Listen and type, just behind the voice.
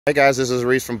Hey guys, this is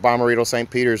Reese from Bommarito St.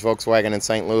 Peter's Volkswagen in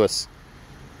St. Louis.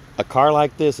 A car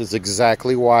like this is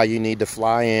exactly why you need to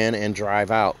fly in and drive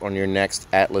out on your next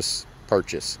Atlas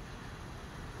purchase.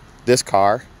 This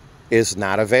car is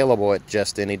not available at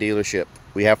just any dealership.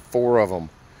 We have four of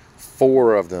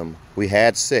them. We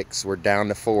had 6. We're down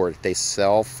to 4. They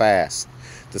sell fast.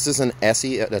 This is a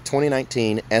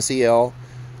 2019 SEL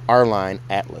R-Line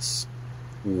Atlas.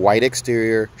 White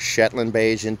exterior, Shetland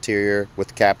beige interior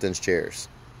with captain's chairs.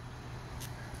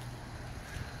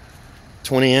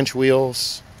 20-inch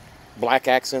wheels, black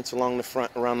accents along the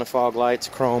front around the fog lights,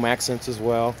 chrome accents as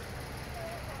well.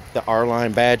 The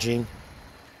R-Line badging.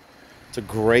 It's a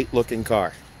great looking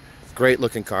car. Great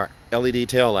looking car. LED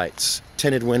taillights,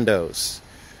 tinted windows,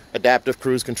 adaptive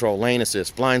cruise control, lane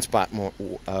assist, blind spot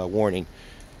warning,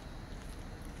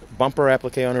 bumper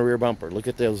applique on the rear bumper. Look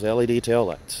at those LED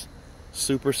taillights.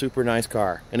 Super nice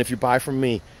car. And if you buy from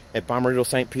me at Bommarito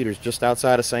St. Peter's, just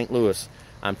outside of St. Louis,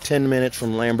 I'm 10 minutes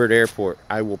from Lambert Airport.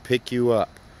 I will pick you up.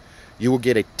 You will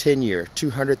get a 10-year,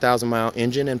 200,000-mile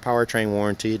engine and powertrain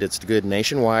warranty that's good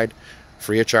nationwide,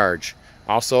 free of charge.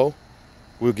 Also,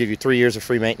 we'll give you 3 years of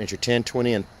free maintenance. Your 10,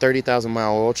 20, and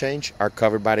 30,000-mile oil change are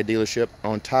covered by the dealership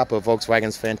on top of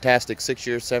Volkswagen's fantastic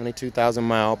 6-year,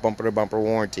 72,000-mile bumper-to-bumper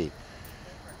warranty.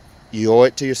 You owe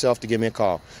it to yourself to give me a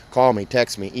call. Call me,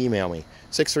 text me, email me.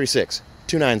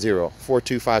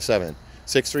 636-290-4257.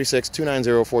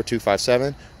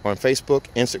 636-290-4257, or on Facebook,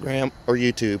 Instagram, or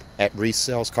YouTube at Reese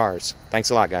Sells Cars. Thanks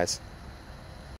a lot, guys.